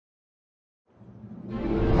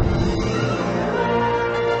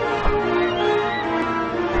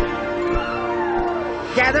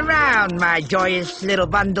Gather round, my joyous little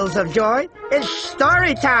bundles of joy. It's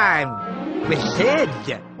story time with Sid.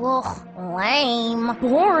 Ugh, lame.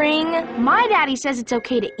 Boring. My daddy says it's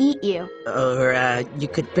okay to eat you. Or, you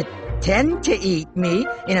could pretend to eat me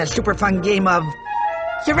in a super fun game of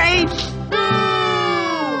charades. Boo!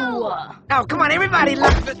 Oh, come on, everybody,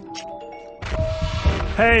 look.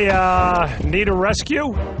 Hey, need a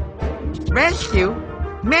rescue? Rescue?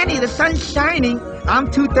 Manny, the sun's shining. I'm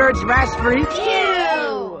 2/3 raspberry.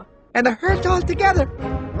 Ew! And the herd's all together.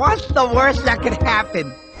 What's the worst that could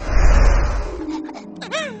happen?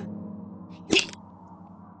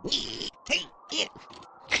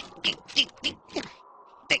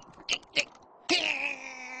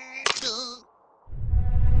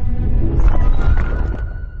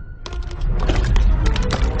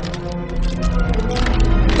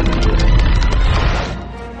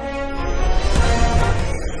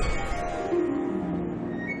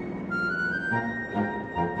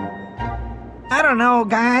 I don't know,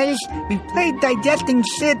 guys. We played digesting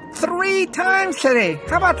shit 3 times today.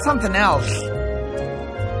 How about something else?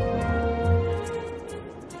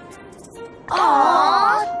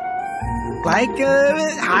 Aww. Like,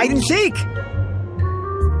 hide and seek.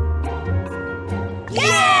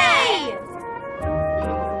 Yay!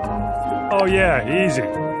 Oh yeah, easy.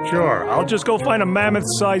 Sure, I'll just go find a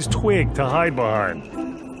mammoth-sized twig to hide behind.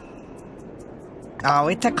 Oh,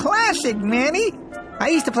 it's a classic, Manny. I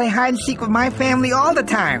used to play hide and seek with my family all the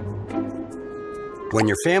time. When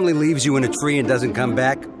your family leaves you in a tree and doesn't come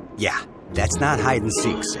back, yeah, that's not hide and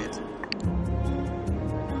seek, Sid.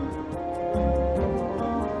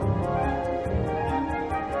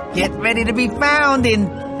 Get ready to be found in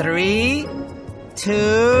 3,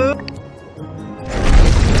 2...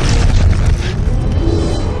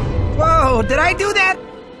 Whoa, did I do that?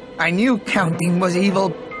 I knew counting was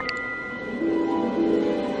evil.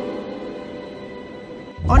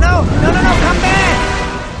 Oh no, no, come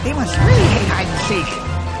back! They must really hate hide and seek.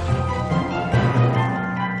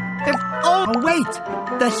 Oh wait,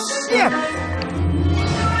 the ship!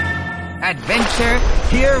 Adventure,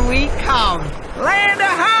 here we come! Land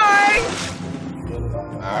ahoy!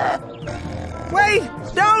 Wait,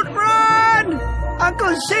 don't run!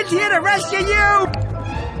 Uncle Sid's here to rescue you!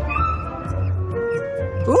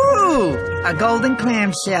 Ooh, a golden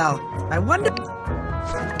clamshell. I wonder...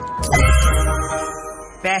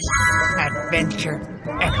 Best adventure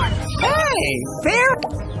ever. Hey, fair.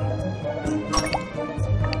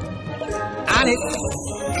 On it.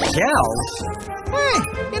 Shells? Hey,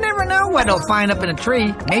 you never know what I'll find up in a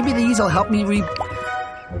tree. Maybe these will help me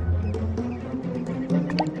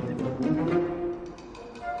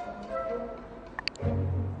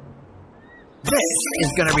This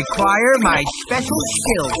is gonna require my special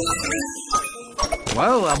skills.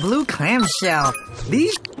 Whoa, a blue clamshell.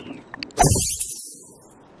 These...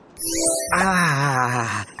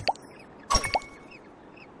 Ah.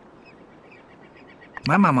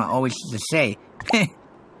 My mama always used to say, come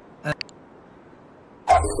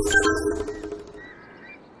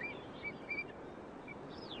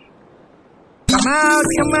out,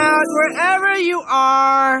 wherever you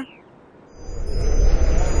are.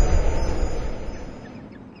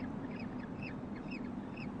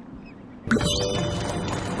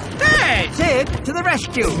 Hey, Sid, to the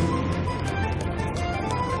rescue.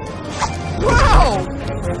 Whoa!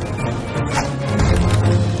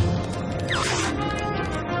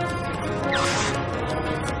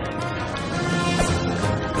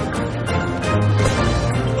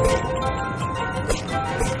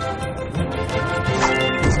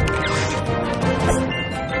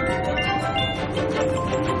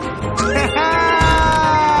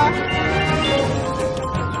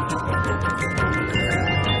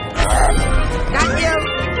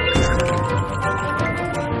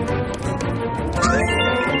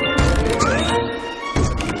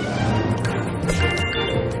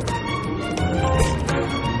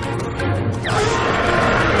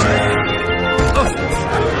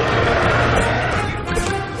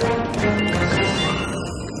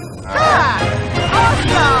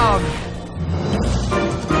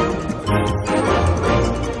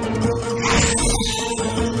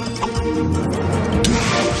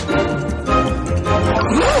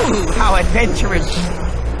 How adventurous.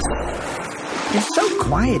 It's so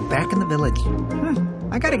quiet back in the village.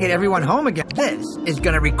 I gotta get everyone home again. This is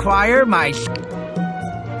gonna require my...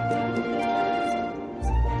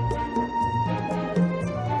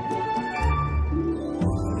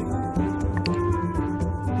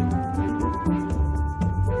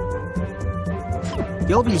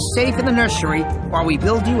 You'll be safe in the nursery while we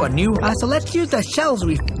build you a new... so let's use the shells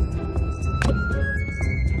we...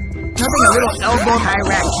 Now Having a little elbow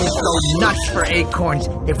hyraxes go nuts for acorns.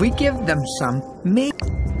 If we give them some, maybe...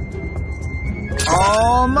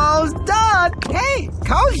 Almost done! Hey,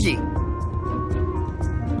 Cozy!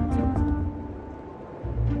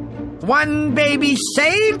 One baby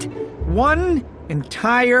saved, one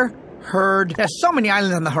entire herd. There's so many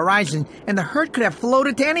islands on the horizon, and the herd could have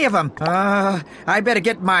floated to any of them. I better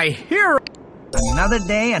get my hero. Another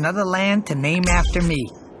day, another land to name after me.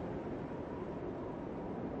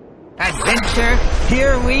 Adventure,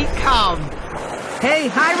 here we come. Hey,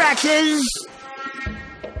 hyraxes!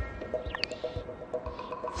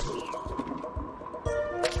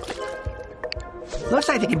 Looks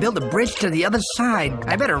like they can build a bridge to the other side.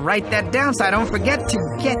 I better write that down so I don't forget to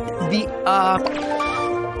get the,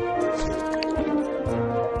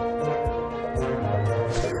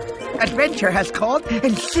 Adventure has called,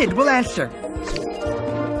 and Sid will answer.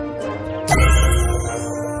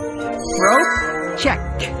 Rope, check.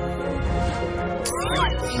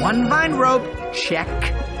 One vine rope, check.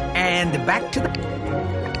 And back to the...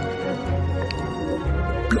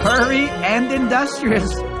 Hurry and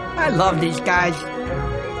industrious. I love these guys.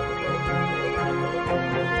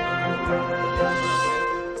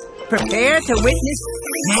 Prepare to witness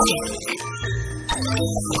magic.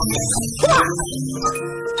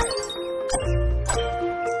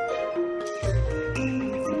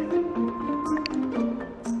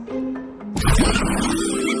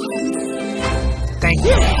 Thank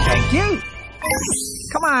you, thank you.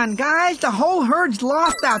 Come on, guys, the whole herd's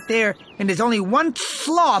lost out there, and there's only one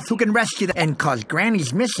sloth who can rescue them. And 'cause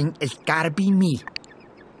Granny's missing, it's gotta be me.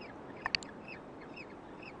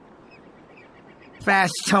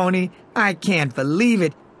 Fast, Tony. I can't believe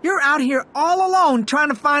it. You're out here all alone trying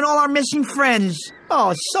to find all our missing friends.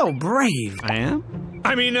 Oh, so brave. I am?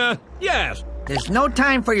 I mean, yes. There's no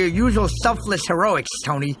time for your usual selfless heroics,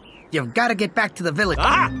 Tony. You've got to get back to the village.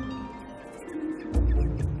 Ah!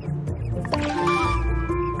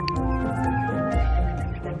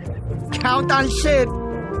 Count on Sid.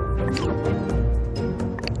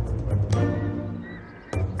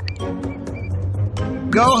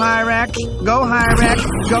 Go, Hyrax. Go, Hyrax.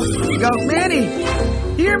 Go, Manny.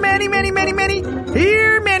 Here, Manny.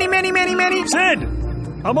 Here, Manny. Sid!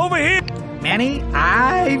 I'm over here! Manny,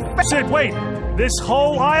 Sid, wait! This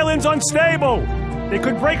whole island's unstable! They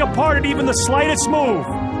could break apart at even the slightest move!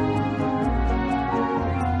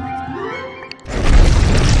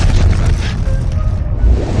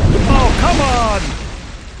 Oh, come on!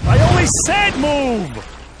 I only said move!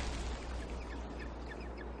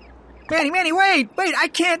 Manny, wait! I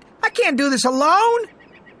can't do this alone!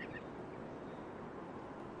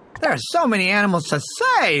 There are so many animals to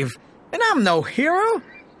save, and I'm no hero.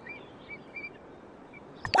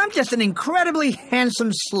 I'm just an incredibly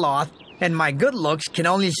handsome sloth, and my good looks can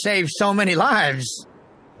only save so many lives.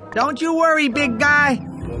 Don't you worry, big guy.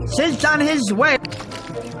 Sid's on his way.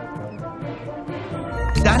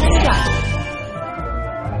 Done and done.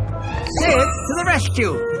 Sid to the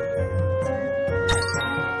rescue.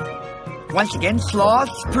 Once again,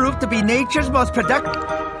 sloths prove to be nature's most productive.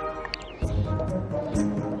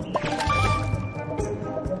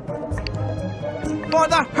 For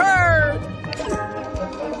the herd!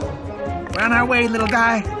 We're on our way, little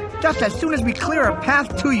guy. Just as soon as we clear a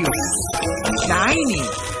path to you. Shiny.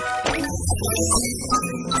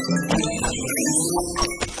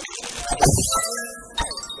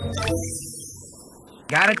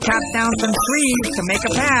 Gotta chop down some trees to make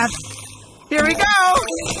a path. Here we go!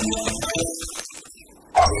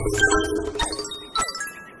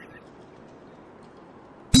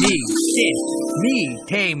 Me, Sid, me,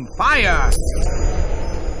 tame fire!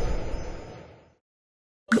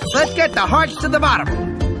 Let's get the hearts to the bottom!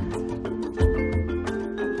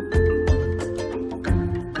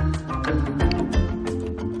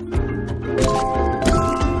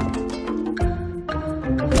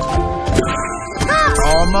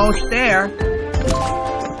 Almost there.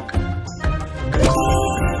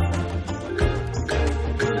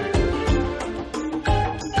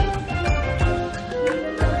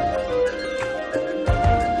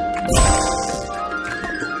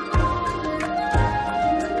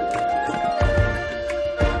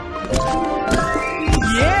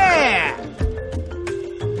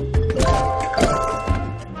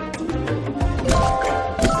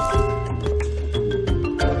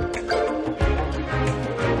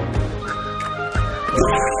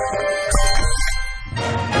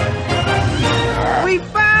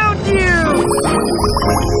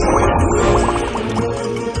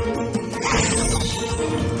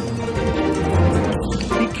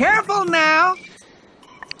 Careful now!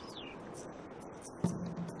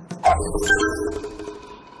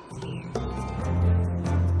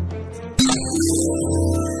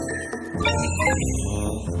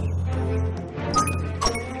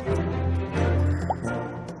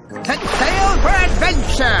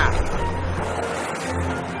 adventure!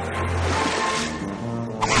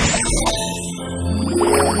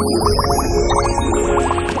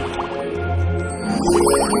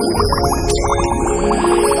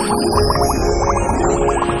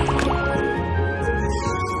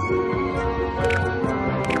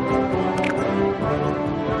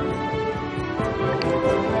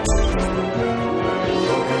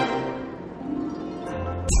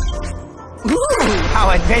 How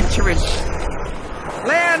adventurous!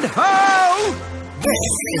 Land ho! This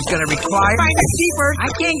is gonna require find a keeper. I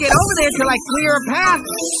can't get over there till I clear a path,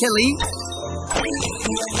 silly.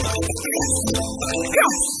 Go!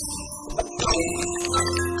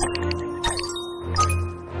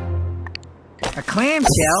 A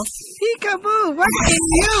clamshell? Peekaboo! What's in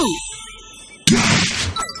you?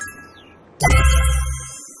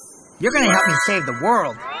 You're gonna help me save the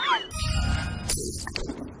world.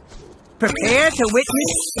 Prepare to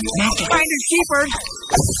witness magic. Finders keepers.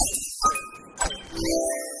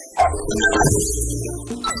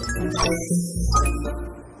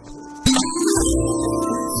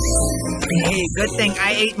 Hey, good thing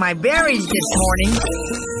I ate my berries this morning.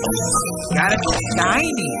 Got it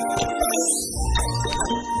shiny.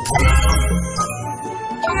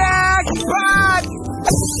 Jackpot!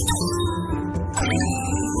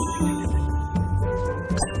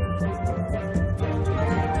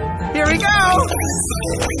 Here we go!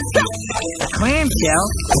 Clamshell?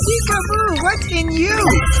 Peekaboo, what's in you?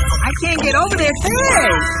 I can't get over there. Hey,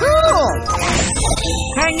 cool!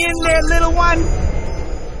 Hang in there, little one.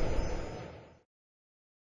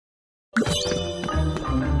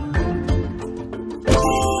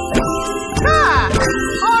 Ha!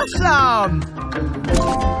 Awesome!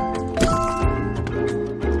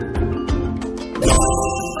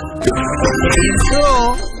 It's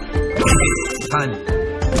cool. Fun.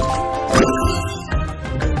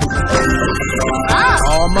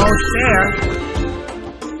 Almost there.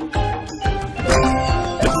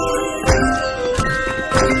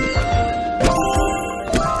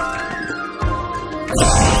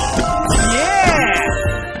 Yeah!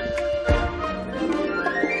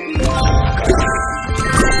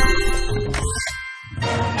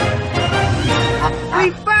 We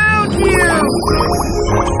found you!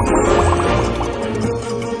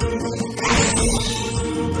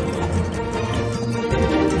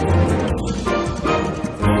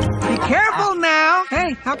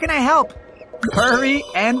 How can I help? Hurry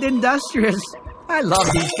and industrious. I love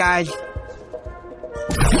these guys. A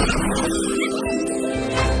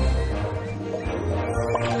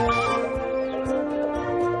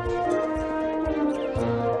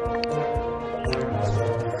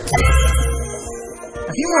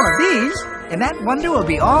few more of these, and that wonder will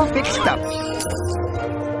be all fixed up.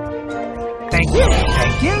 Thank you.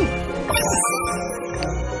 Thank you.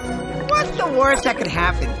 What's the worst that could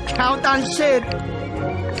happen? Count on Sid.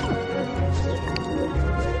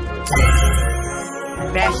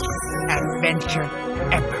 Best adventure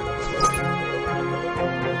ever.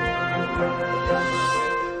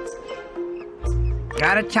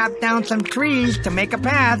 Gotta chop down some trees to make a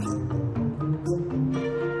path. Find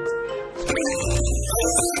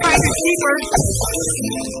the keepers.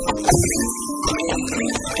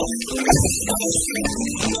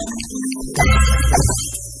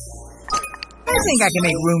 I think I can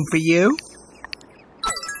make room for you.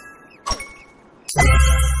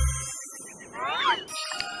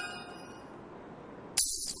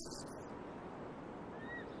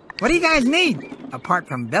 What do you guys need, apart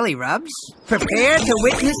from belly rubs? Prepare to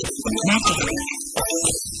witness magic.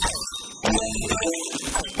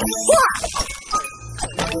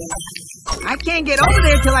 I can't get over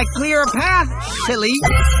there till I clear a path, silly.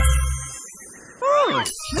 Oh,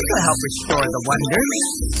 this will help restore the wonders.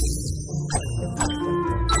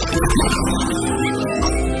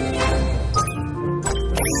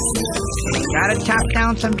 Gotta chop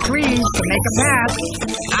down some trees to make a path.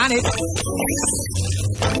 On it.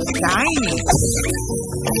 Shiny.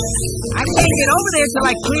 I can't get over there till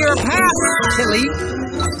I clear a path, silly.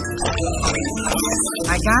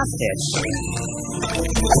 I got this.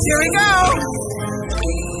 Here we go.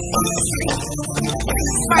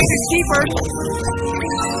 Spider keeper.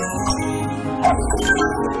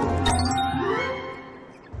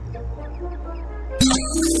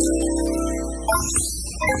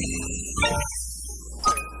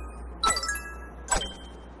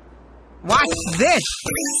 Watch this!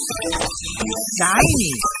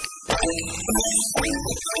 Shiny!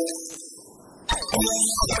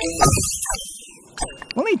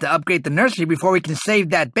 We'll need to upgrade the nursery before we can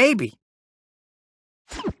save that baby.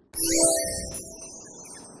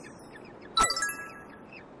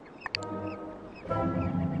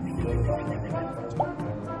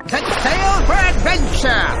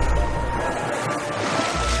 adventure!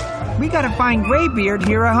 We gotta find Graybeard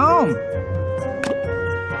here at home.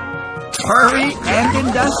 Hurry and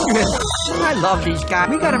industrious. I love these guys.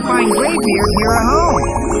 We gotta find Graybeard here at home.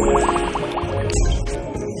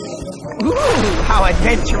 Ooh, how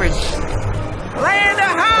adventurous. Land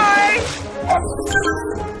ahoy!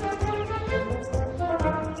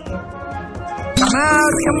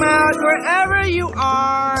 Come out, wherever you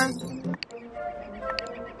are.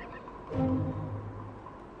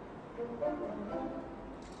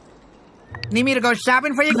 Need me to go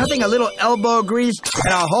shopping for you? Nothing a little elbow grease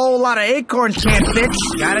and a whole lot of acorns can't fix.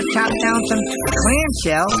 Gotta chop down some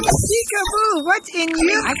clamshells. Peekaboo, what's in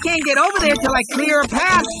you? I can't get over there till I clear a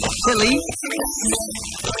path, silly.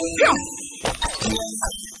 Phew.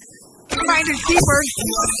 Finders keepers.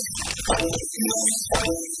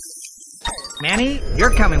 Manny,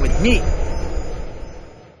 you're coming with me.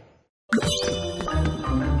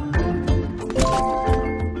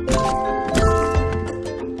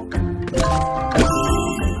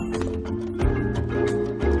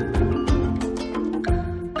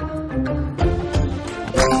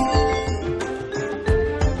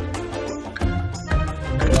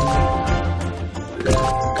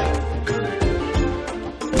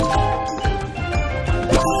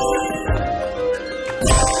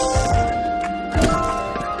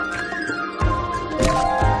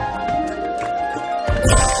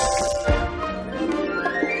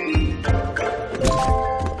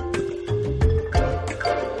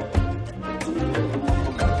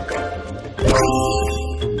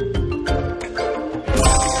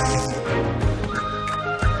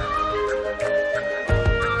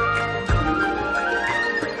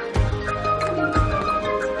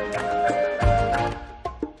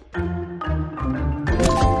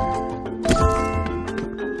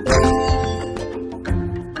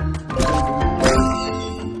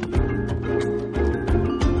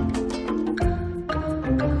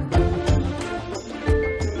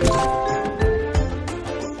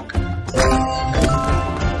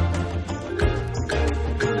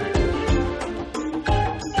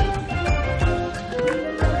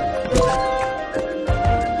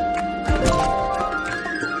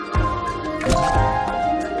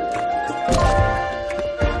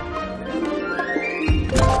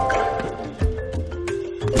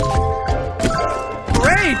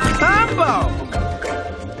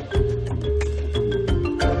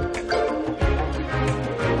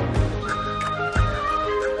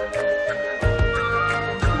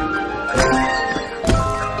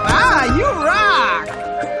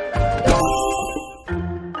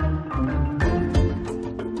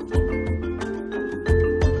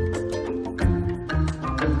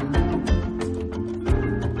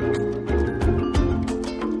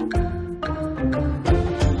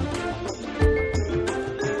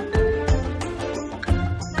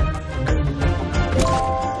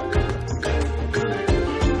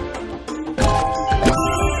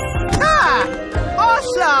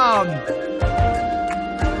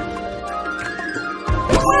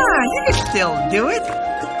 Still do it?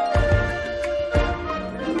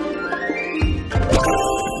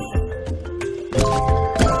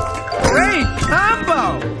 Great combo!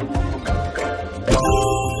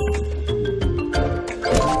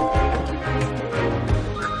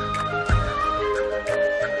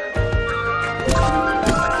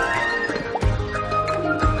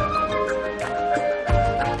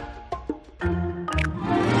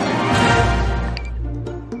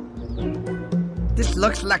 This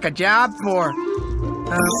looks like a job for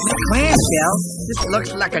clamshell. This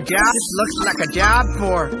looks like a job. This looks like a job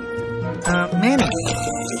for Manny.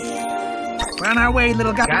 We're on our way,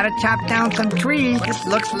 little guy. Gotta chop down some trees. This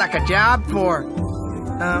looks like a job for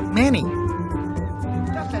Manny.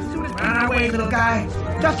 Just as soon as we're on our way, little guy.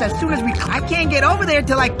 Just as soon as we... I can't get over there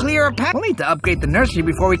till I clear a path. We'll need to upgrade the nursery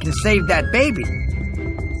before we can save that baby.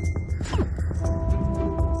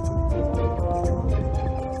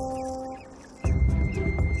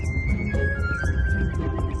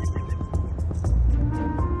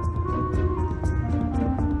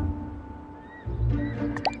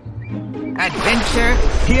 Adventure,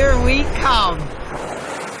 here we come!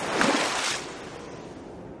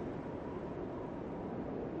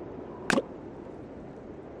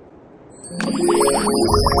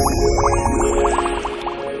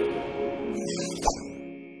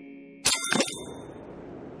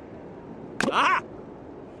 Ah!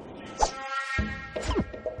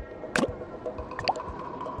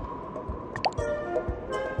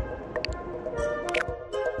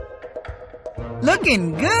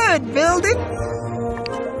 Looking good, building.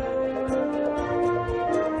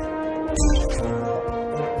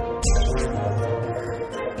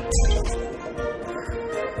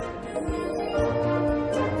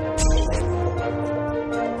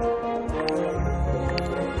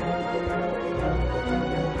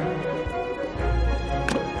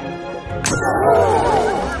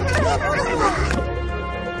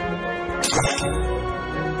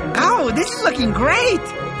 Ooh, this is looking great.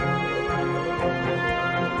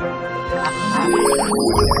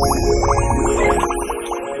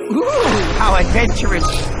 Ooh, how adventurous.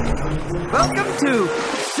 Welcome to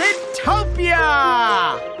Sidtopia!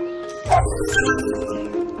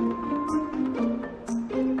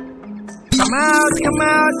 Come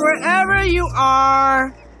out, wherever you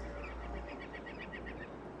are.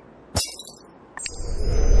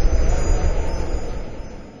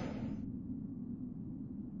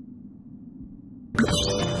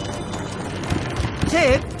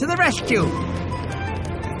 Sid, to the rescue.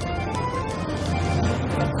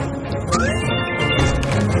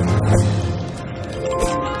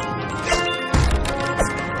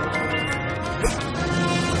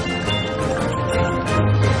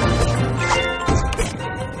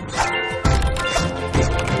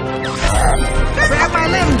 Grab my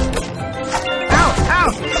limbs. Ow,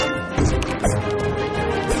 ow.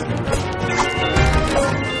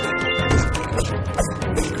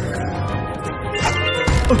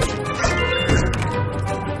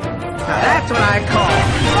 Now that's what I call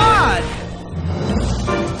fun!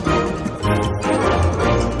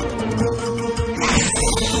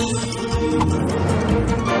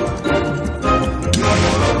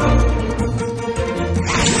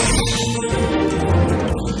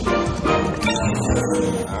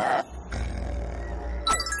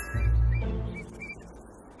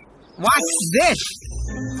 What's this?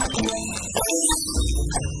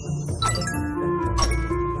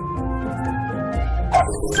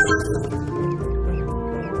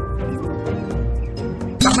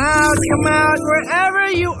 Come out, wherever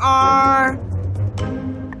you are.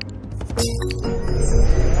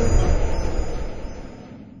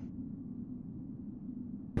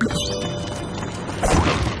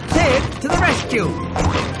 Sid, to the rescue.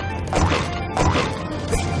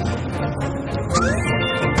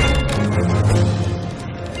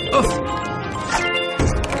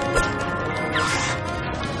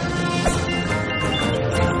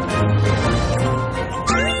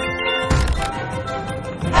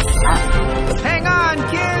 Hang on,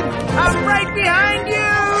 kid! I'm right behind you!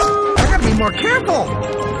 I gotta be more careful!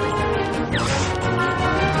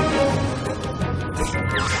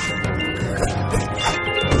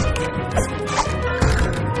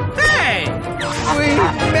 Hey! We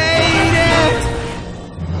made it!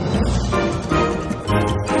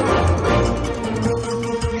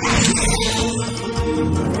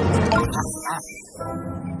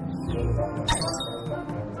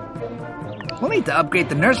 We'll need to upgrade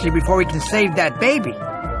the nursery before we can save that baby.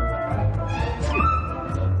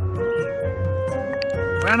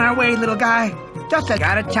 We're on our way, little guy. Just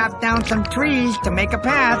gotta chop down some trees to make a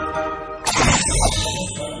path.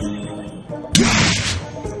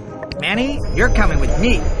 Manny, you're coming with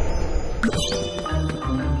me.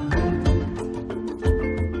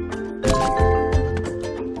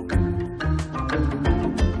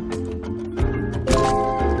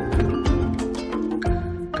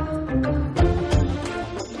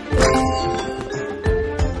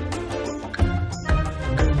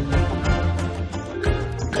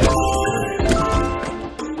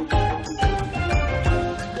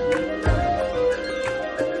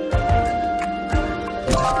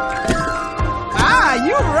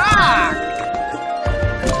 You rock!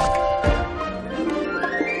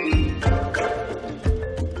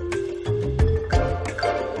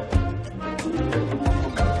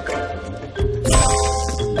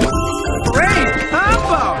 Great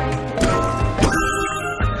combo!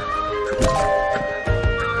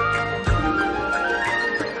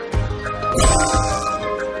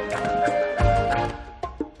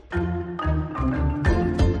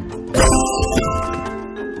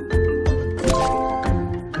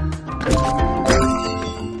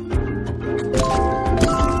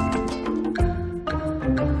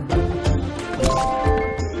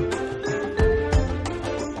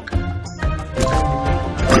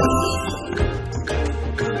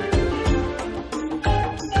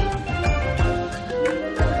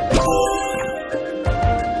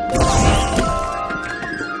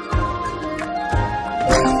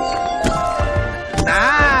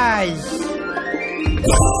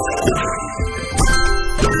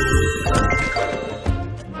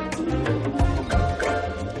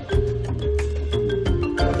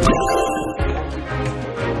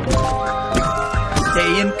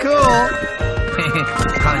 Staying cool.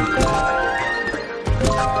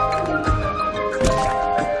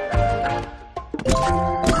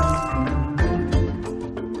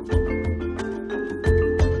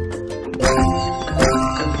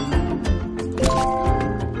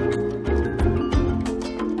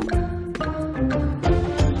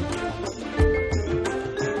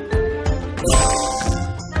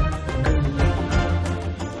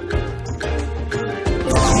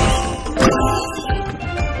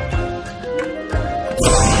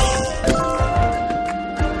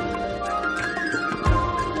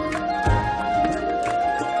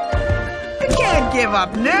 give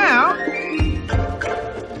up now.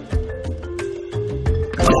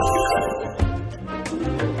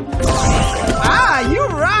 Ah, you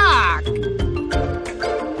rock!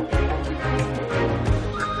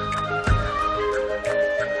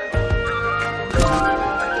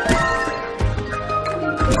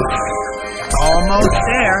 Almost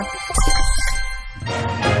there.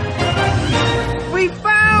 We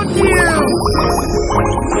found you!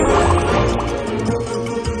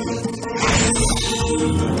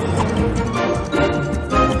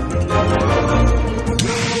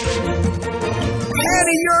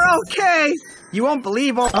 Annie, you're okay! You won't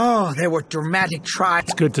believe all... Oh, there were dramatic tries.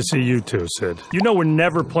 It's good to see you too, Sid. You know we're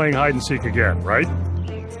never playing hide and seek again, right?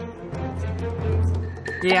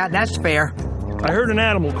 Yeah, that's fair. I heard an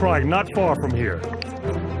animal crying not far from here.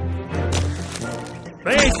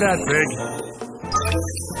 They ain't that big.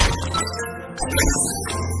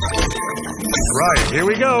 Right, here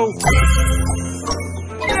we go.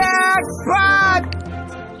 Jackpot!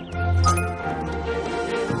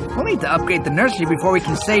 We'll need to upgrade the nursery before we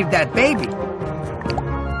can save that baby.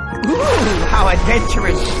 Ooh, how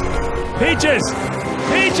adventurous. Peaches!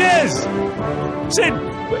 Peaches! Sid,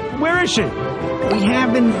 where is she? I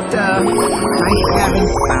haven't found her yet.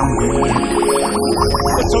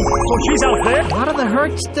 So she's out there? A lot of the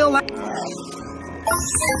herd still...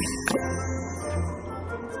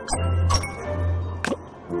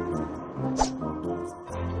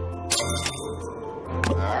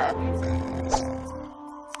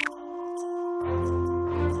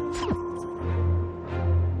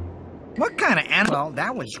 What kind of animal? Well,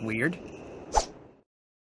 that was weird.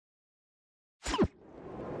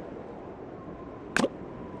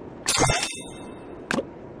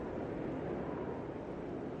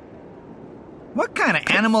 What kind of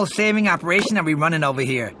animal-saving operation are we running over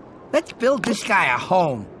here? Let's build this guy a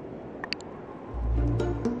home.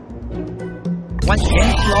 Once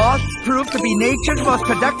again, sloths proved to be nature's most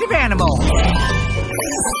productive animal.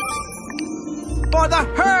 For the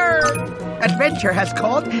herd! Adventure has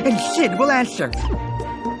called, and Sid will answer.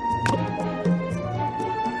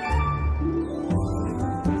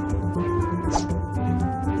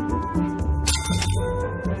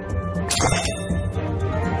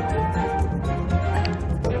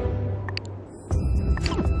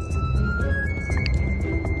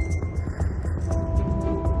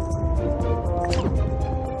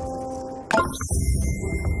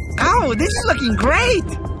 Oh, this is looking great!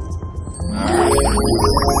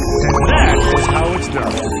 And that is how it's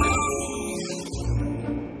done.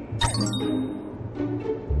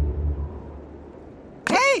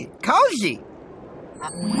 Hey, Cozy!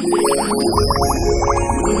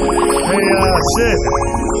 Hey, Sid.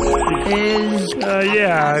 Is...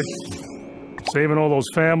 Yeah. Saving all those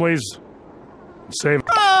families. Saving...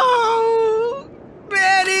 Oh!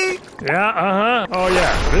 Betty! Yeah, uh-huh. Oh,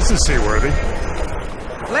 yeah. This is seaworthy.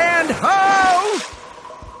 Land ho!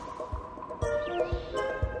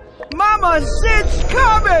 Mama, Sid's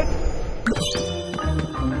coming!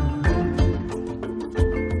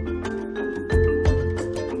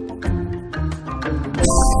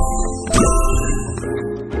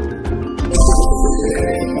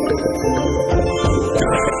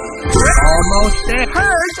 Almost there.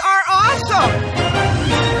 Herds are awesome!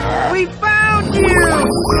 We found you!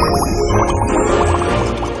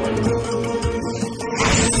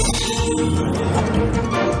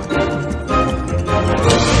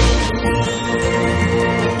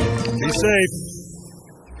 Safe.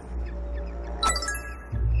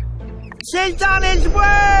 Sid's on his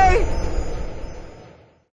way!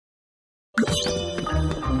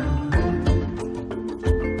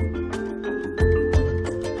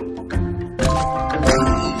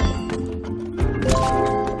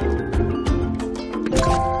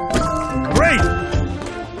 Great!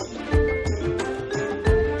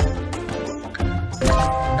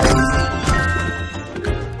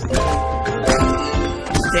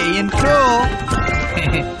 Staying cool.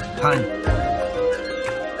 Pun.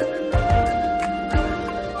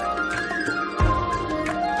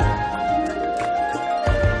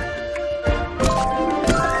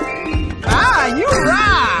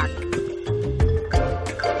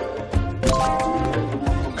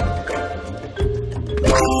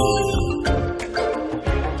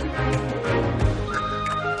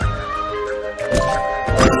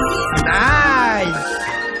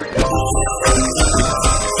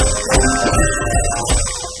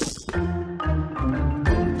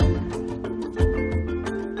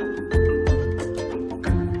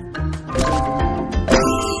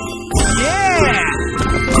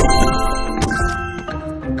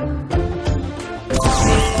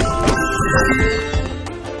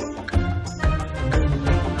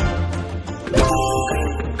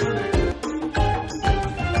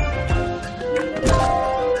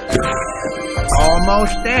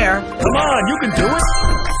 Almost there. Come on, you can do it.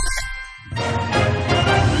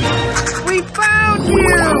 We found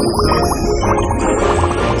you!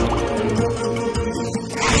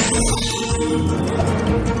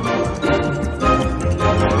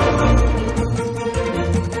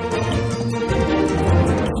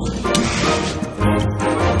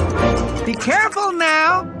 Be careful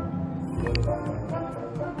now!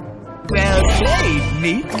 Well played,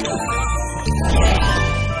 meat.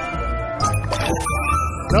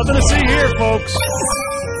 Nothing to see here, folks.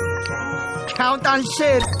 Count on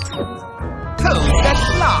Sid. Who's the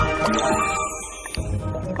slot?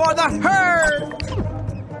 For the herd!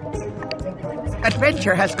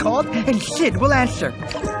 Adventure has called, and Sid will answer.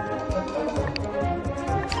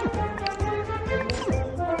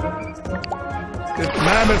 If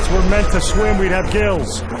mammoths were meant to swim, we'd have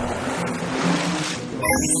gills.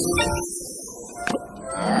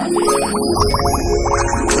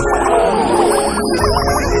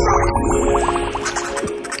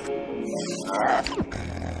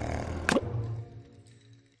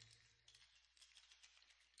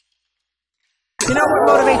 You know what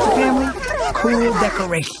motivates a family? Cool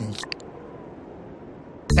decorations.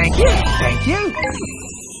 Thank you, thank you.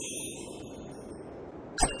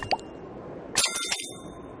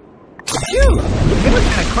 Phew, it was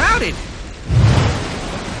kind of crowded.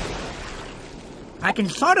 I can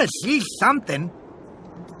sort of see something.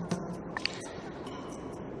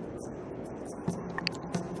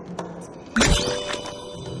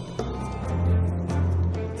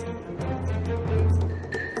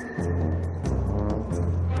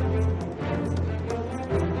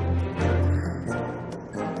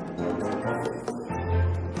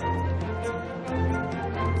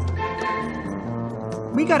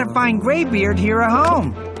 We gotta find Graybeard here at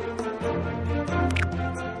home.